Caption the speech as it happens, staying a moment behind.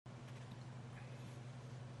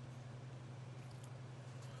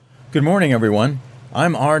Good morning, everyone.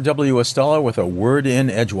 I'm R.W. Estella with a word in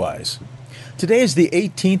Edgewise. Today is the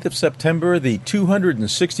 18th of September, the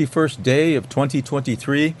 261st day of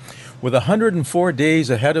 2023, with 104 days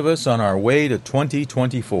ahead of us on our way to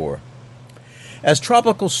 2024. As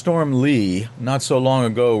Tropical Storm Lee, not so long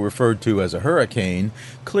ago referred to as a hurricane,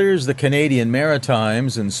 clears the Canadian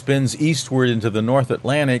Maritimes and spins eastward into the North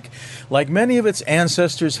Atlantic, like many of its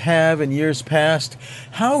ancestors have in years past,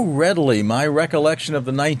 how readily my recollection of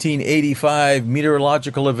the 1985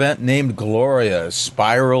 meteorological event named Gloria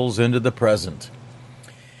spirals into the present.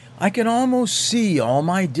 I can almost see all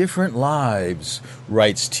my different lives,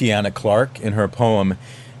 writes Tiana Clark in her poem,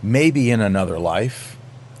 Maybe in Another Life.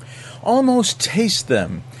 Almost taste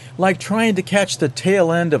them, like trying to catch the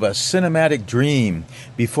tail end of a cinematic dream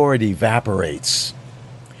before it evaporates.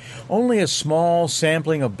 Only a small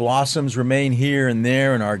sampling of blossoms remain here and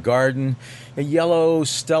there in our garden, a yellow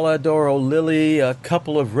Stella d'Oro lily, a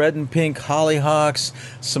couple of red and pink hollyhocks,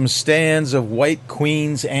 some stands of white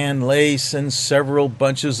Queen's Anne lace, and several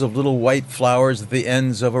bunches of little white flowers at the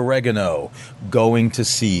ends of oregano, going to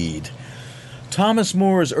seed. Thomas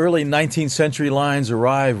More's early 19th century lines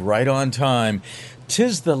arrive right on time.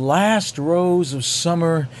 "'Tis the last rose of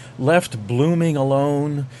summer left blooming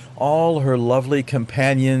alone. All her lovely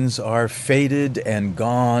companions are faded and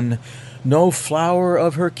gone. No flower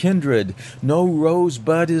of her kindred, no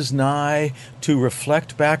rosebud is nigh to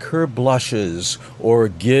reflect back her blushes or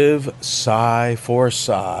give sigh for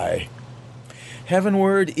sigh."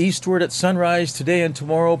 Heavenward, eastward at sunrise today and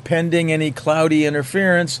tomorrow, pending any cloudy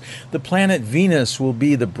interference, the planet Venus will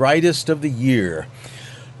be the brightest of the year.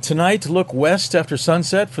 Tonight, look west after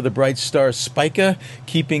sunset for the bright star Spica,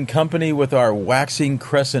 keeping company with our waxing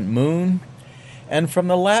crescent moon. And from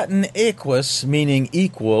the Latin equus, meaning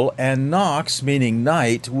equal, and nox, meaning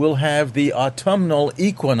night, we'll have the autumnal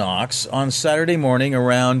equinox on Saturday morning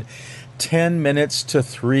around 10 minutes to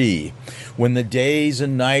 3, when the days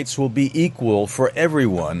and nights will be equal for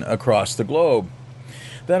everyone across the globe.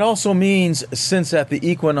 That also means, since at the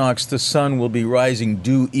equinox the sun will be rising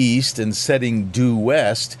due east and setting due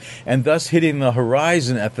west, and thus hitting the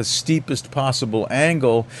horizon at the steepest possible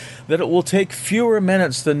angle, that it will take fewer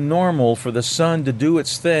minutes than normal for the sun to do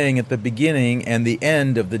its thing at the beginning and the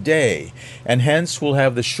end of the day, and hence we'll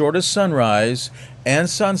have the shortest sunrise and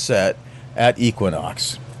sunset at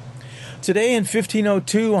equinox. Today in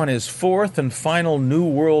 1502, on his fourth and final New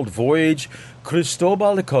World voyage,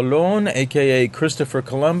 Cristobal de Colon, a.k.a. Christopher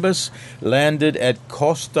Columbus, landed at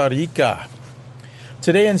Costa Rica.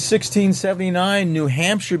 Today in 1679, New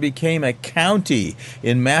Hampshire became a county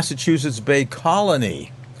in Massachusetts Bay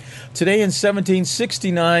Colony. Today in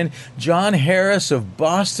 1769, John Harris of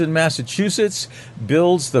Boston, Massachusetts,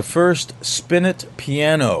 builds the first spinet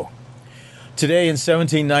piano. Today in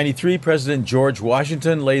 1793, President George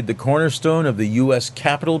Washington laid the cornerstone of the U.S.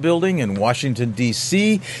 Capitol building in Washington,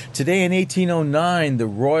 D.C. Today in 1809, the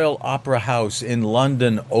Royal Opera House in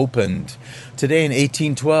London opened. Today in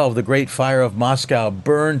 1812, the Great Fire of Moscow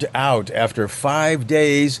burned out after 5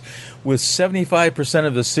 days, with 75%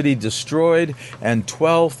 of the city destroyed and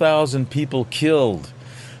 12,000 people killed.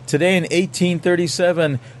 Today in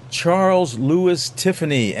 1837, Charles Louis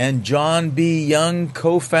Tiffany and John B. Young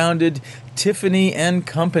co-founded Tiffany and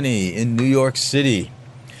Company in New York City.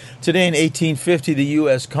 Today in 1850, the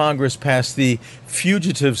U.S. Congress passed the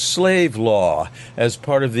Fugitive Slave Law as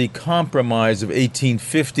part of the Compromise of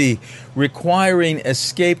 1850, requiring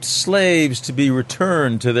escaped slaves to be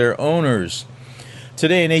returned to their owners.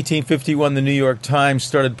 Today in 1851, the New York Times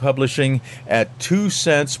started publishing at 2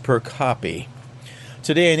 cents per copy.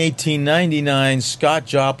 Today in 1899, Scott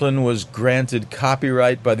Joplin was granted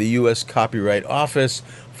copyright by the U.S. Copyright Office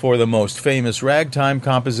for the most famous ragtime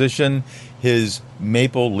composition, his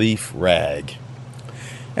Maple Leaf Rag.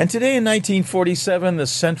 And today in 1947, the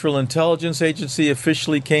Central Intelligence Agency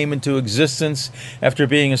officially came into existence after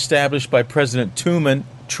being established by President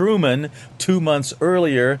Truman 2 months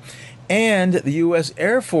earlier, and the U.S.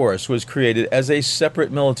 Air Force was created as a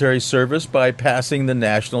separate military service by passing the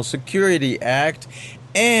National Security Act,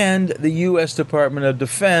 and the U.S. Department of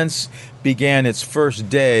Defense began its first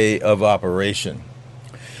day of operation.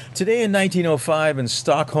 Today in 1905 in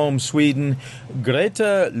Stockholm, Sweden,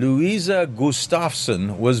 Greta Louisa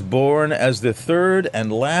Gustafsson was born as the third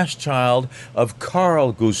and last child of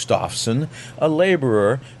Carl Gustafsson, a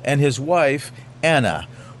laborer, and his wife, Anna,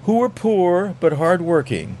 who were poor but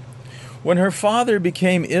hard-working. When her father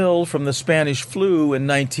became ill from the Spanish flu in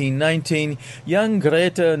 1919, young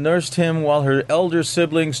Greta nursed him while her elder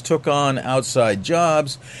siblings took on outside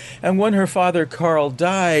jobs. And when her father Karl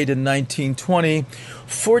died in 1920,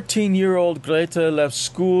 14-year-old Greta left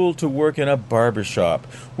school to work in a barbershop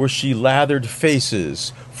where she lathered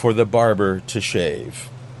faces for the barber to shave.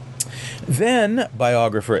 Then,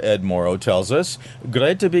 biographer Ed Morrow tells us,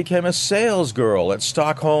 Greta became a salesgirl at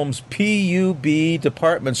Stockholm's PUB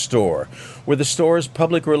department store, where the store's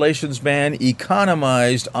public relations man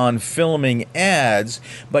economized on filming ads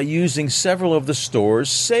by using several of the store's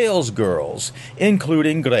salesgirls,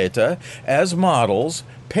 including Greta, as models,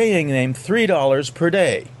 paying them $3 per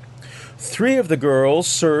day. 3 of the girls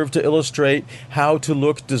served to illustrate how to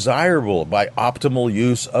look desirable by optimal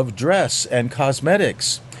use of dress and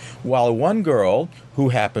cosmetics, while one girl, who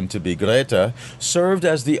happened to be Greta, served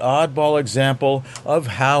as the oddball example of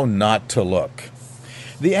how not to look.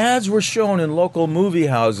 The ads were shown in local movie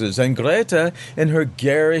houses, and Greta, in her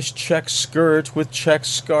garish check skirt with check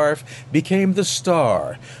scarf, became the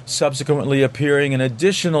star, subsequently appearing in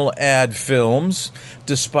additional ad films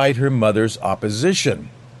despite her mother's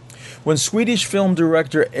opposition. When Swedish film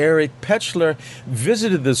director Eric Petchler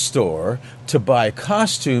visited the store to buy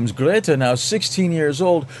costumes, Greta, now 16 years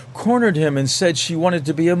old, cornered him and said she wanted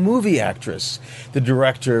to be a movie actress. The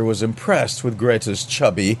director was impressed with Greta's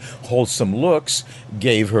chubby, wholesome looks,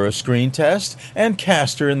 gave her a screen test, and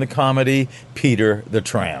cast her in the comedy Peter the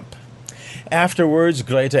Tramp. Afterwards,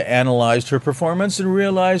 Greta analyzed her performance and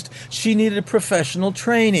realized she needed professional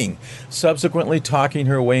training, subsequently talking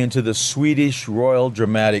her way into the Swedish Royal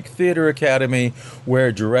Dramatic Theatre Academy,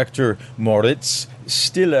 where director Moritz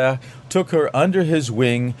Stille took her under his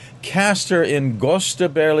wing, cast her in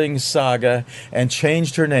Gösta Berling's saga, and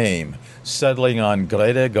changed her name, settling on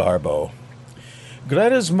Greta Garbo.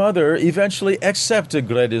 Greta's mother eventually accepted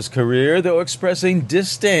Greta's career, though expressing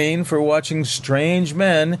disdain for watching strange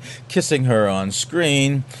men kissing her on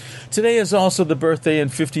screen. Today is also the birthday in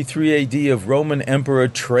 53 AD of Roman Emperor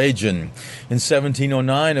Trajan, in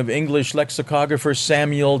 1709 of English lexicographer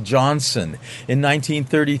Samuel Johnson, in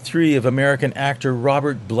 1933 of American actor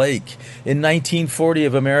Robert Blake, in 1940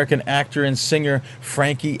 of American actor and singer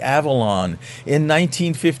Frankie Avalon, in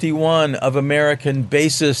 1951 of American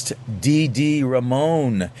bassist D.D.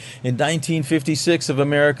 Ramone, in 1956 of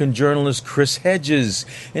American journalist Chris Hedges,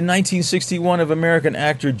 in 1961 of American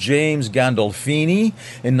actor James Gandolfini,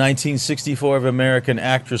 in 1964 of American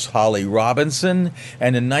actress Holly Robinson,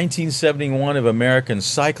 and in 1971 of American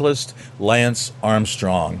cyclist Lance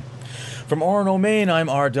Armstrong. From Orono, Maine, I'm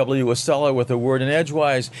R.W. Estella with a word in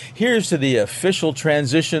Edgewise. Here's to the official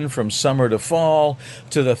transition from summer to fall,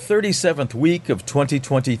 to the 37th week of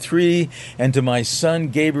 2023, and to my son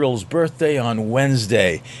Gabriel's birthday on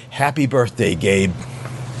Wednesday. Happy birthday, Gabe.